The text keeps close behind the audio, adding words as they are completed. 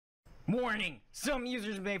Warning! Some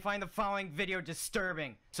users may find the following video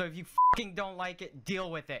disturbing, so if you fucking don't like it,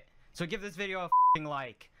 deal with it. So give this video a fucking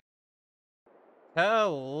like.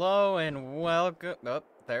 Hello and welcome. Oh,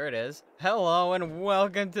 there it is. Hello and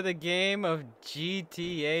welcome to the game of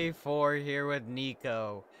GTA 4 here with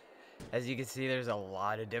Nico. As you can see, there's a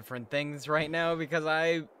lot of different things right now because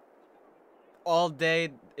all day,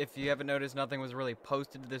 if you haven't noticed, nothing was really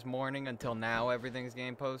posted this morning until now. Everything's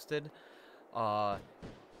getting posted.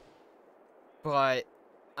 But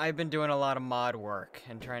I've been doing a lot of mod work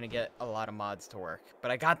and trying to get a lot of mods to work.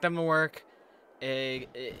 But I got them to work.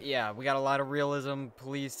 Yeah, we got a lot of realism,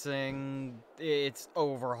 policing. It's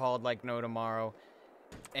overhauled like no tomorrow.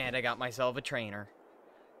 And I got myself a trainer.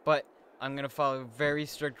 But I'm going to follow very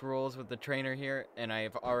strict rules with the trainer here. And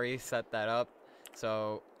I've already set that up.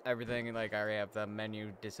 So everything, like I already have the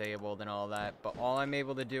menu disabled and all that. But all I'm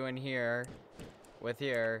able to do in here,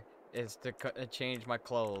 is to change my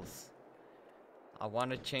clothes. I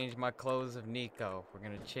want to change my clothes of Nico. We're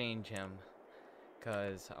going to change him.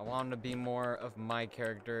 Because I want him to be more of my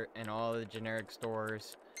character, and all the generic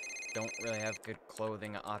stores don't really have good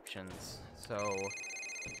clothing options. So,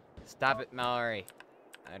 stop it, Mallory.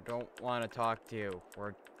 I don't want to talk to you.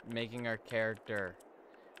 We're making our character.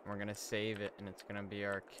 We're going to save it, and it's going to be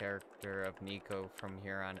our character of Nico from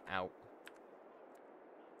here on out.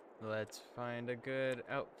 Let's find a good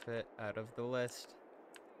outfit out of the list.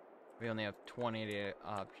 We only have 20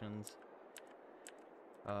 options.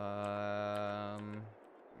 You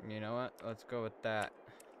know what? Let's go with that.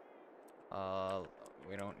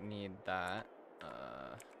 We don't need that.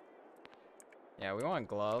 Yeah, we want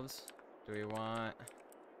gloves. Do we want...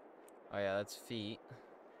 Oh yeah, that's feet.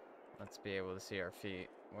 Let's be able to see our feet.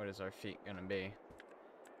 What is our feet gonna be?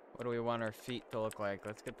 What do we want our feet to look like?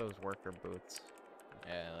 Let's get those worker boots.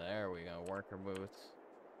 Yeah, there we go. Worker boots.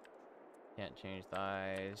 Can't change the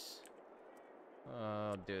eyes.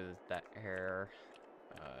 I'll do that hair.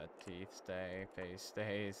 Teeth stay, face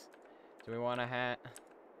stays. Do we want a hat?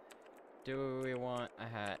 Do we want a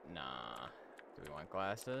hat? Nah. Do we want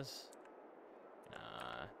glasses?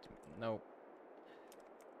 Nah. Nope.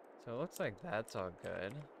 So it looks like that's all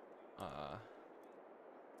good.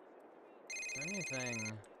 Is there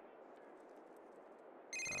anything?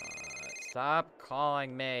 Stop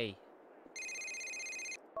calling me.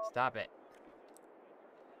 Stop it.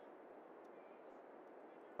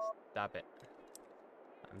 Stop it.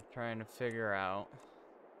 I'm trying to figure out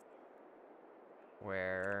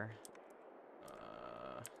where,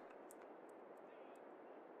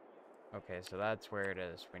 okay, so that's where it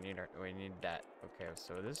is. We need that. Okay,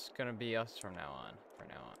 so this is gonna be us from now on.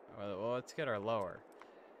 Well, let's get our lower.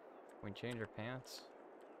 Can we change our pants?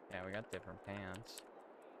 Yeah, we got different pants.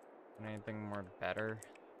 Anything more better?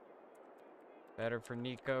 Better for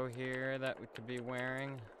Nico here that we could be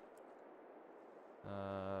wearing?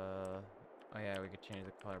 Oh yeah, we could change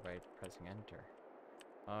the color by pressing enter.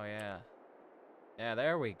 Oh yeah. Yeah,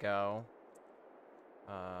 there we go.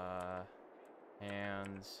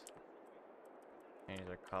 Hands. Change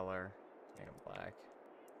the color. Make it black.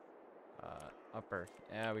 Upper.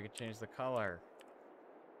 Yeah, we could change the color.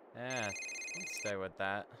 Yeah, let's stay with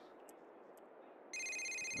that.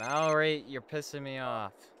 Mallory, you're pissing me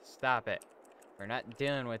off. Stop it. We're not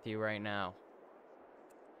dealing with you right now.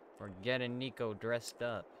 We're getting Nico dressed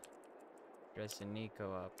up. Dressing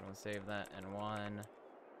Nico up. We'll save that in 1.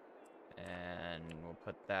 And we'll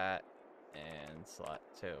put that in slot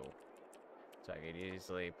 2. So I could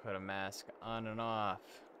easily put a mask on and off.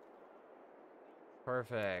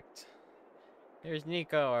 Perfect. Here's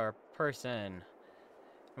Nico, our person.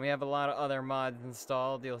 And we have a lot of other mods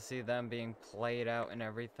installed. You'll see them being played out and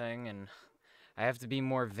everything. And I have to be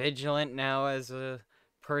more vigilant now as a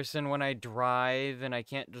person when I drive, and I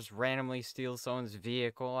can't just randomly steal someone's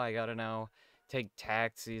vehicle. I gotta now take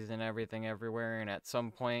taxis and everything everywhere, and at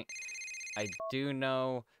some point I do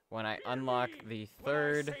know when I unlock the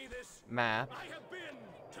 3rd map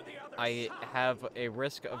I have a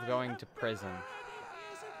risk of going to prison.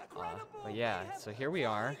 But yeah, so here we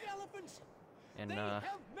are in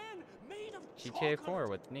GTA 4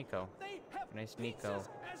 with Nico. Nice Nico.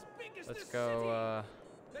 Let's go,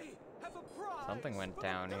 something went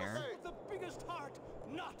down here.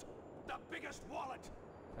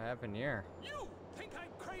 What happened here? You think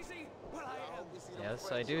I'm crazy? Well, I am.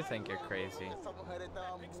 Yes, I do think you're crazy.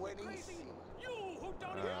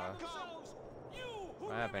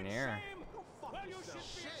 What happened here?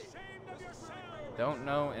 Don't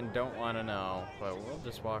know and don't want to know, but we'll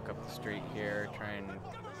just walk up the street here, try and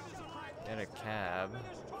get a cab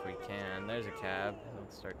if we can. There's a cab.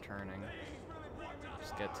 Let's start turning.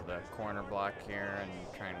 Just get to the corner block here and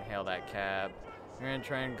try and hail that cab. We're gonna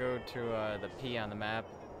try and go to the P on the map.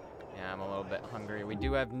 Yeah, I'm a little bit hungry. We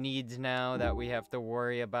do have needs now that we have to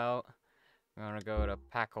worry about. I'm gonna go to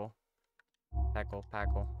Packle,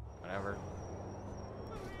 whatever.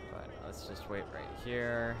 But let's just wait right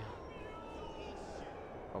here.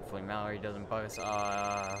 Hopefully Mallory doesn't bug us.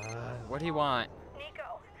 What do you want?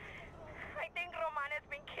 Nico, I think Roman has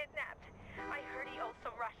been kidnapped. I heard he owes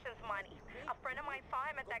some Russians money. A friend of mine saw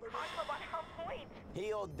him at that car club on Helm Point.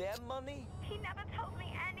 He owed them money? He never told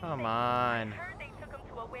me anything. Come on. I heard they took him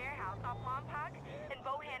to a warehouse off Lompoc in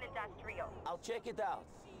Bohan Industrial. I'll check it out.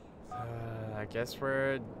 I guess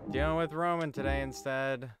we're dealing with Roman today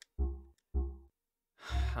instead.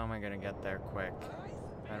 How am I gonna get there quick?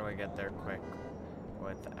 How do I get there quick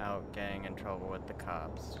without getting in trouble with the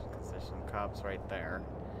cops? Because there's some cops right there.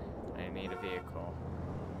 I need a vehicle.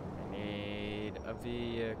 I need a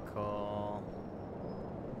vehicle.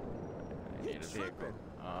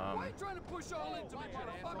 Oh,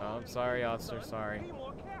 I'm sorry, officer, sorry.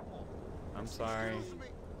 I'm sorry.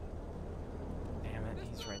 Damn it,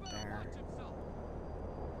 he's right there.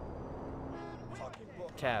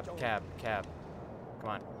 Cab. Come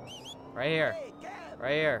on. Right here.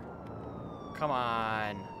 Right here. Come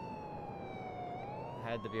on.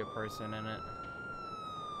 Had to be a person in it.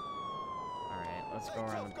 Alright, let's go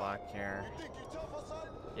around the block here.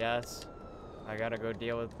 Yes. I gotta go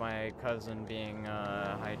deal with my cousin being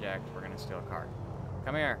hijacked. We're gonna steal a car.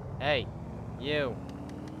 Come here. Hey. You.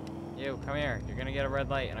 You, come here. You're gonna get a red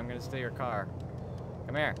light and I'm gonna steal your car.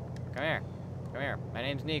 Come here. Come here. Come here. My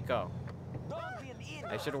name's Nico.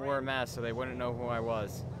 I should have wore a mask so they wouldn't know who I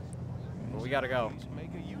was. But we gotta go.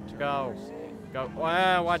 Go. Go.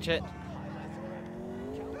 Watch it.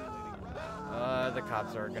 The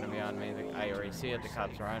cops are gonna be on me. I already see it. The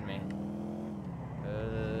cops are on me.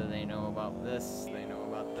 They know about this. They know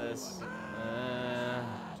about this.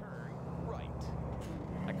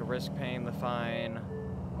 I could risk paying the fine,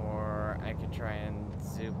 or I could try and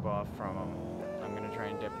zoop off from them. I'm gonna try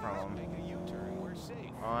and dip from them.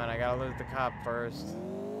 Oh, and I gotta lose the cop first.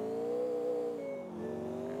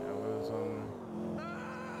 I gotta lose him.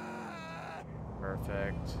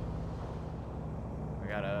 Perfect. We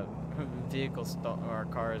got a vehicle stolen. Our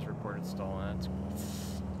car is reported stolen.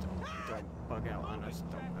 Don't bug out on us.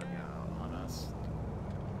 Don't bug out on us.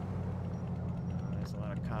 There's a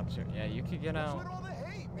lot of cops here. Yeah, you could get out.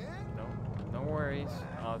 No worries,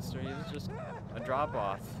 officer. He was just a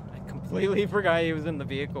drop-off. I completely forgot he was in the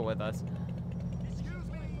vehicle with us.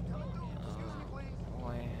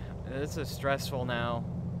 Boy, this is stressful now.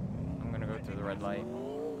 I'm gonna go through the red light.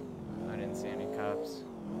 I didn't see any cops.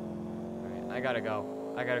 Alright, I gotta go.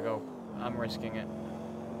 I gotta go. I'm risking it.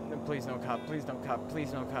 Please no cop. Please no cop.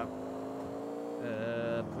 Please no cop.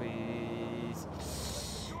 Please.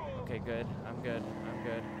 Okay, good. I'm good. I'm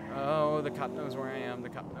good. Oh, the cop knows where I am. The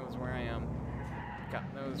cop knows where I am. The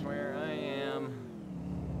cop knows where I am.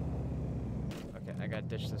 Okay, I gotta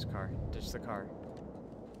ditch this car. Ditch the car.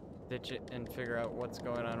 Ditch it and figure out what's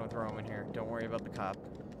going on with Roman here. Don't worry about the cop.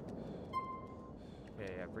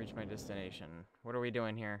 Okay, I've reached my destination. What are we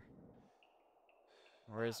doing here?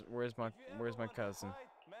 Where's my cousin?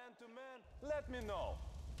 Man to man, let me know.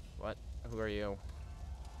 What? Who are you?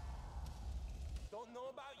 Don't know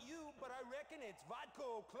about you, but I reckon it's vodka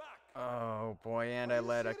o'clock. Oh boy, and I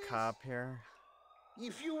led a cop here.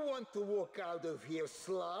 If you want to walk out of here,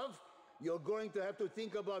 Slav, you're going to have to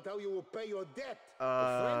think about how you will pay your debt.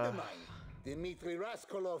 A friend of mine, Dmitry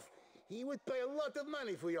Raskolov, he would pay a lot of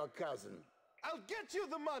money for your cousin. I'll get you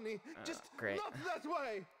the money, just great. not that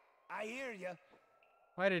way. I hear you.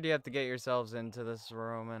 Why did you have to get yourselves into this,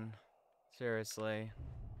 Roman? Seriously.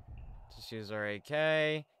 Just use our AK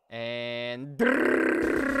and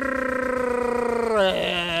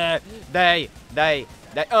they no.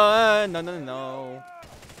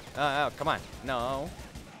 Oh, come on. No.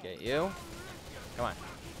 Get you. Come on.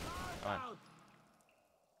 Come on.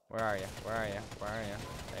 Where are you? Where are you? Where are you?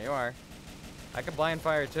 There you are. I can blind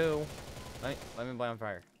fire too. Let me blind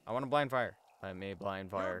fire. I want to blind fire. Let me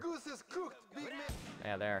blind fire. Your goose is cooked, big man.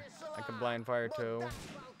 Yeah, there. I can blind fire too.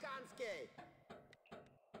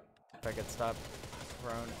 If I could stop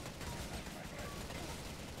throwing.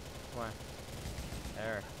 Come on.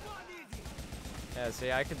 There. Yeah,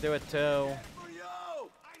 see, I could do it too. Oh,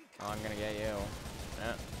 I'm gonna get you.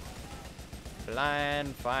 Yeah.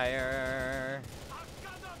 Blind fire.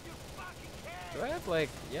 Do I have like?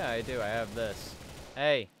 Yeah, I do. I have this.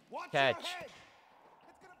 Hey, catch.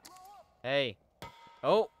 Hey.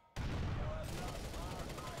 Oh.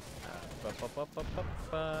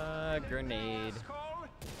 Grenade.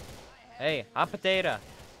 Hey, hot potato.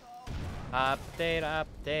 Hot potato, hot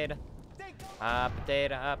potato. Hot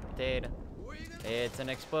potato, hot potato. It's an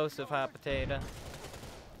explosive hot potato.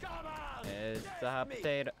 It's a hot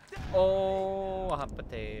potato. Oh, a hot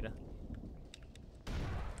potato.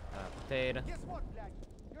 Hot potato.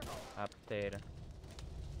 Hot potato.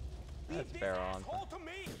 That's barrel on.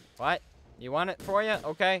 What? You want it for you?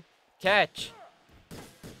 Okay. Catch.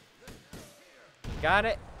 Got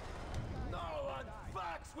it? No one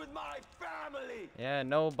fucks with my family. Yeah,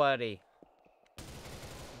 nobody.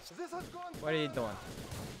 What are you doing?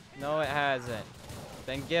 No, it hasn't.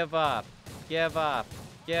 Then give up. Give up.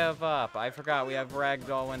 Give up. I forgot we have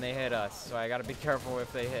ragdoll when they hit us, so I gotta be careful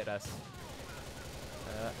if they hit us.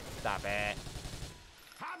 Stop it.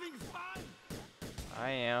 Having fun. I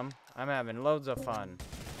am. I'm having loads of fun.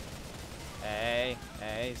 Hey,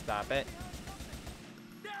 hey, stop it.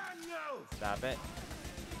 Damn you. Stop it.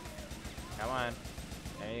 Come on.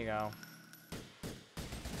 There you go.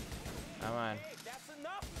 Come on. Hey, that's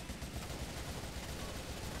enough.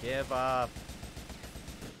 Give up.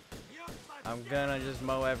 You I'm gonna just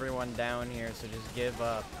mow everyone down here, so just give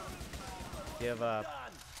up. Give up.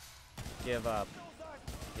 Give up.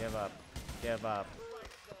 Give up. Give up.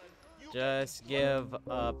 Just give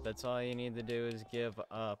up. That's all you need to do is give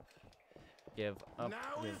up. Give up.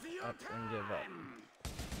 Give up and give up.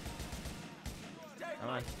 Come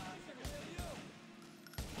on.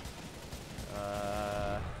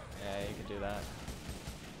 Yeah, you can do that.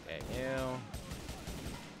 Get you.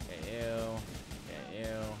 Get you. Get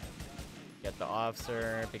you. Get the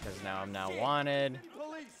officer, because now I'm now wanted.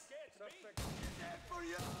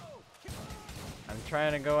 I'm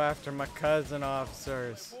trying to go after my cousin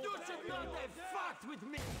officers.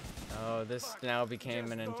 Oh, this now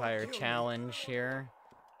became an entire challenge here.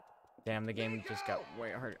 Damn, the game just got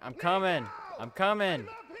way hard. I'm coming! I'm coming!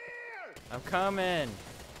 I'm coming!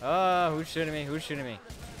 Oh, who's shooting me? Who's shooting me?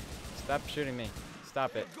 Stop shooting me.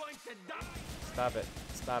 Stop it. Stop it.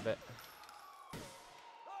 Stop it.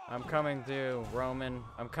 I'm coming through, Roman.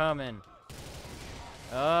 I'm coming.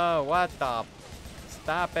 Oh, what the?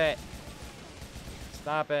 Stop it.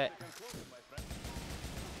 Stop it.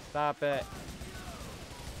 Stop it.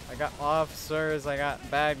 I got officers, I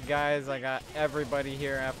got bad guys, I got everybody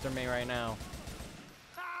here after me right now.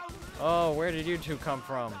 Oh, where did you two come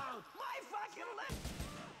from?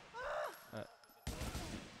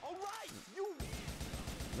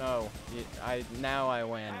 No, now I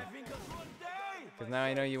win. Because now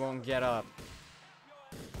I know you won't get up.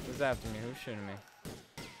 Who's after me? Who's shooting me?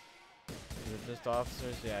 Is it just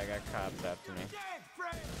officers? Yeah, I got cops after me.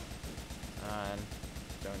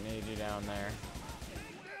 Don't need you down there.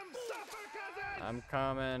 I'm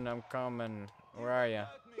coming, I'm coming. Where are you?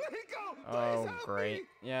 Oh, great.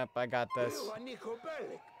 Yep, I got this.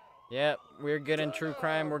 Yep, we're good in true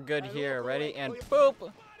crime. We're good here. Ready? And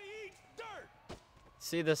boop!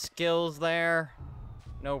 See the skills there?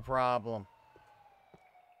 No problem.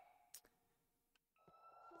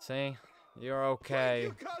 See? You're okay.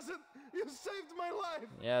 Thank you, cousin. You saved my life.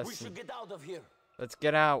 Yes. We should get out of here. Let's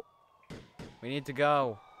get out. We need to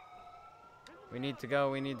go. We need to go.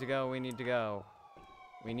 We need to go. We need to go.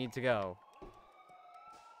 We need to go.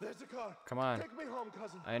 There's the car. Come on. Take me home,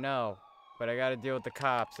 cousin. I know, but I gotta deal with the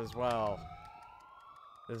cops as well.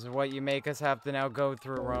 This is what you make us have to now go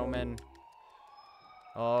through, Roman.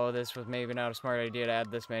 Oh, this was maybe not a smart idea to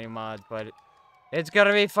add this many mods, but it's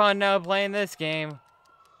gonna be fun now playing this game.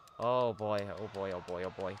 Oh boy, oh boy, oh boy,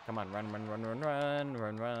 oh boy. Come on, run, run, run, run, run,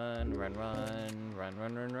 run, run, run, run, run,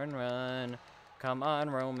 run, run, run, run. Come on,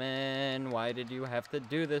 Roman. Why did you have to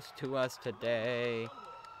do this to us today?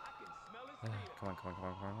 Come on, come on, come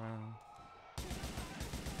on, come on, come on.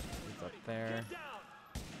 He's up there.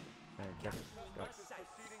 There, go.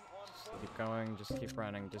 Just keep going, just keep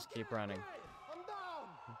running, just keep running.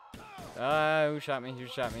 Who shot me? Who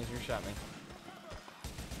shot me? Who shot me?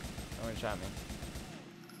 No one shot me.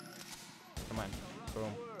 Come on.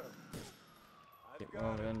 Boom. Keep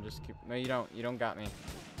moving, just keep... No, you don't. You don't got me.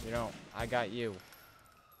 You don't. I got you.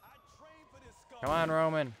 Come on,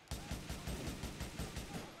 Roman.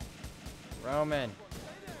 Roman. You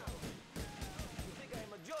think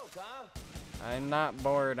I'm a joke, huh? I'm not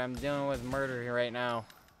bored. I'm dealing with murder here right now.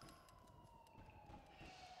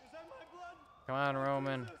 Come on,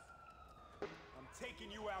 Roman. I'm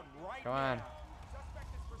taking you out right Come on. now.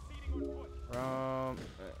 Suspect is proceeding on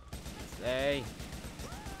foot. Hey.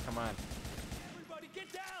 Come on. Everybody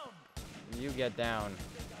get down. You get down.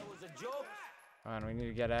 That was a joke. Come on, we need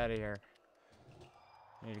to get out of here.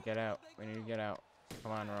 We need to get out. We need to get out.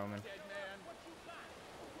 Come on, Roman.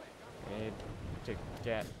 We need to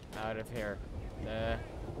get out of here.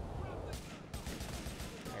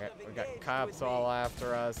 We got cops all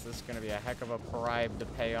after us. This is going to be a heck of a bribe to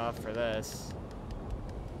pay off for this.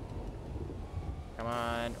 Come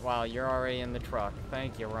on. Wow, you're already in the truck.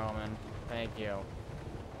 Thank you, Roman. Thank you.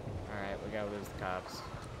 Alright, we gotta lose the cops.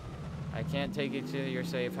 I can't take you to your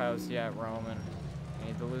safe house yet, Roman. I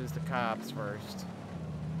need to lose the cops first.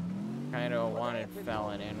 Kind of a wanted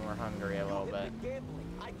felon, and we're hungry a little bit.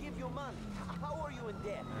 I give you money. How are you in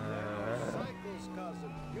debt? Cycles,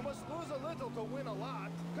 cousin. You must lose a little to win a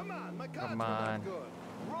lot. Come on, my cards Come were on. not good.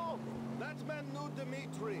 Roman, that man knew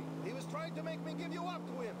Dimitri. He was trying to make me give you up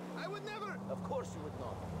to him. I would never. Of course you would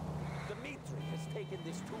not. Dimitri has taken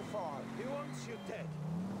this too far. He wants you dead.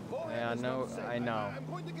 Yeah, no, I know. I'm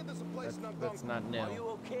going to get this place That's not new. Are you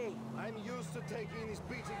okay? I'm used to taking these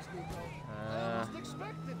beatings, Nico. I almost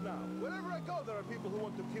expect it now. Wherever I go, there are people who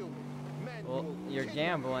want to kill me. Man, Well, you're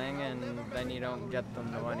gambling, and then you don't get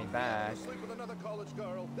them the money back. Sleep with another college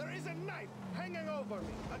girl. There is a knife hanging over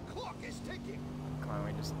me. A clock is ticking. Come on,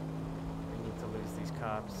 we need to lose these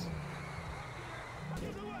cops.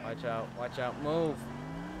 Watch out, watch out, move!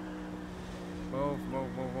 Move,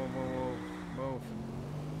 move, move, move, move, move.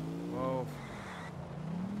 Move.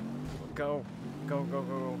 Go. Go, go,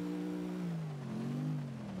 go.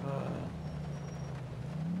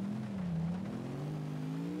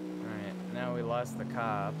 Alright, now we lost the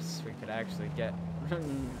cops. We could actually get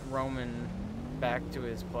Roman back to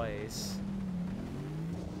his place.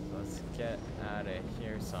 Let's get out of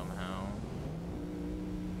here somehow.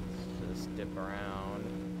 Let's just dip around.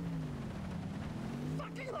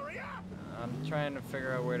 Fucking hurry up! I'm trying to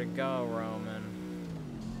figure out where to go, Roman.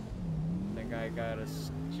 I think I got us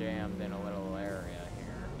jammed in a little area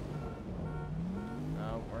here.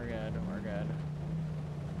 No, we're good, we're good.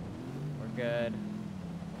 We're good.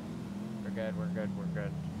 We're good, we're good, we're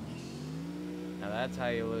good. Now that's how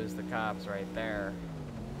you lose the cops right there.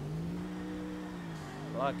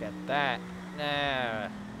 Look at that. Nah,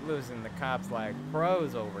 losing the cops like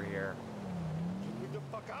pros over here. Get the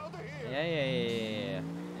fuck out of here! Yeah.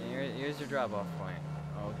 And here's your drop-off point.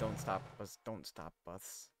 Oh, don't stop us, don't stop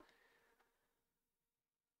us.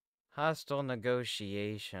 Hostile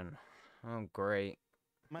negotiation. Oh, great.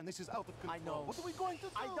 Man, this is out of control. I know. What are we going to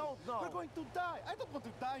do? I don't know. We're going to die. I don't want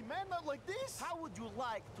to die, man. Not like this. How would you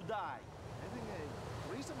like to die? Having a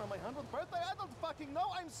threesome on my 100th birthday? I don't fucking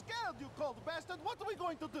know. I'm scared, you cold bastard. What are we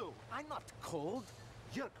going to do? I'm not cold.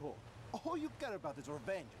 You're cold. All you care about is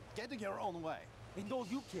revenge. Getting your own way. And all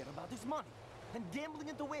you care about is money. And gambling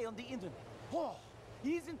it away on the internet. Oh,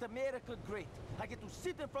 isn't America great? I get to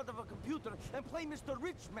sit in front of a computer and play Mr.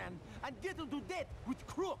 Rich Man and get into debt with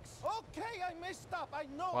crooks. Okay, I messed up. I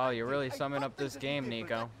know. Wow, I you're did. really I summing thought up this things game, would be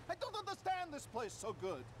different. Nico. I don't understand this place so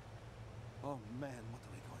good. Oh, man, what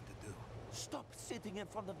are we going to do? Stop sitting in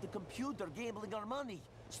front of the computer gambling our money.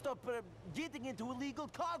 Stop getting into illegal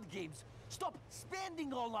card games. Stop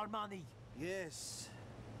spending all our money. Yes.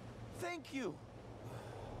 Thank you.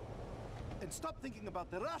 And stop thinking about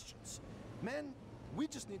the Russians. Man, we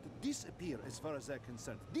just need to disappear as far as they're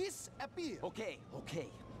concerned. Disappear! Okay.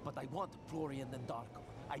 But I want Florian and Darko.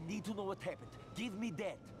 I need to know what happened. Give me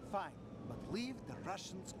that. Fine, but leave the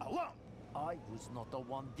Russians alone. I was not the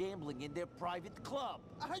one gambling in their private club.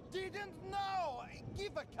 I didn't know!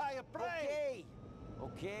 Give a guy a break!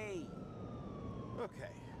 Okay.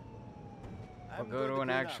 We'll go to an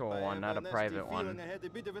actual one, not a private one. I had a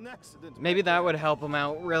bit of an accident. Maybe that would help him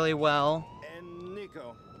out really well. And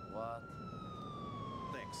Nico. What?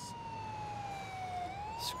 Thanks.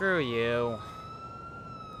 Screw you.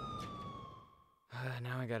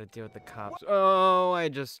 Now I gotta deal with the cops. Oh, I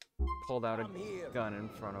just pulled out a gun in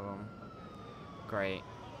front of him. Great.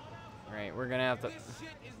 Great, we're gonna have to... This shit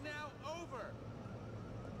is now over.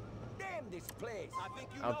 Damn this place.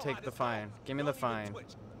 I'll take the fine. Give me the fine.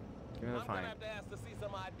 Give me the fine.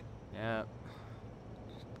 Yeah.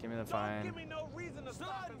 Give me the fine. Give me no reason to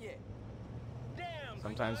stop him.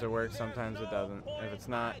 Sometimes it works, sometimes it doesn't. If it's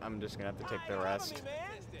not, I'm just gonna have to take the rest.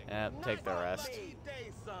 Yep, take the rest.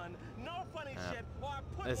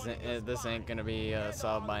 This ain't gonna be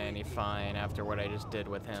solved by any fine after what I just did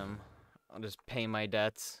with him. I'll just pay my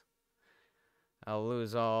debts. I'll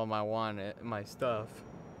lose all my stuff.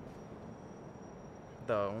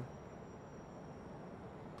 Though.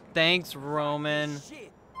 Thanks, Roman.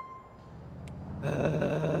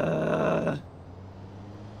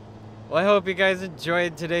 Well, I hope you guys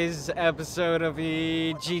enjoyed today's episode of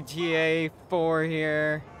the GTA 4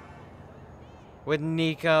 here with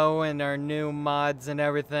Nico and our new mods and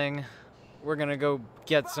everything. We're gonna go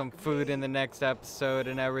get some food in the next episode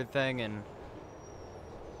and everything, and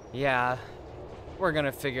yeah, we're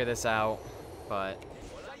gonna figure this out, but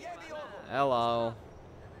hello,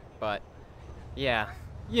 but yeah,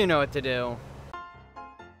 you know what to do.